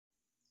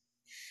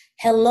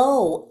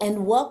Hello,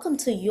 and welcome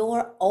to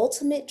your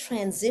Ultimate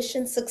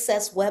Transition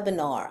Success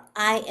webinar.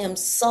 I am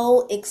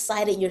so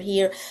excited you're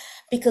here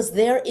because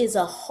there is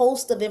a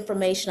host of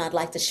information I'd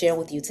like to share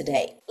with you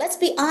today. Let's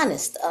be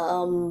honest,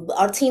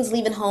 our teens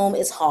leaving home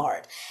is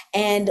hard,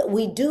 and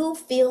we do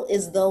feel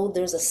as though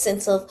there's a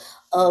sense of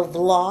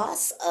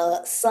loss.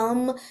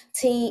 Some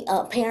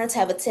parents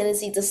have a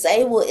tendency to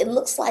say, well, it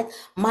looks like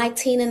my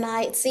teen and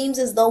I, it seems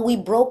as though we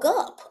broke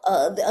up.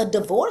 A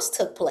divorce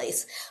took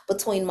place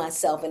between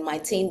myself and my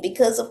teen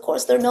because, of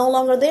course, they're no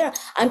longer there.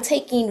 I'm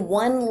taking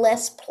one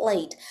less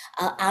plate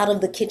out of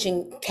the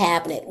kitchen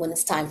cabinet when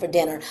it's time for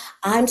dinner.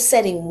 I'm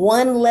setting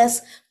one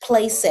less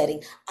place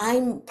setting.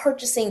 I'm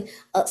purchasing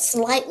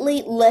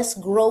slightly less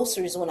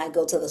groceries when I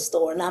go to the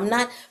store, and I'm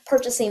not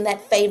purchasing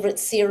that favorite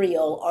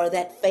cereal or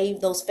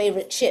those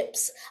favorite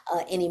chips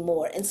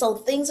anymore. And so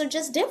things are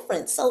just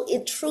different. So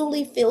it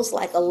truly feels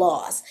like a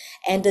loss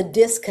and a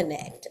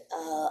disconnect,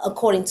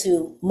 according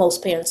to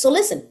most parents. So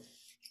listen,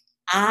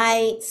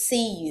 I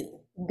see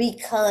you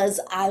because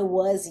I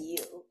was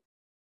you.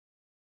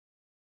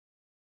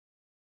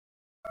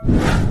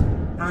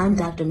 I'm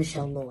Dr.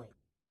 Michelle Lloyd.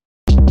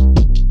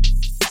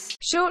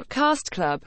 Short Cast Club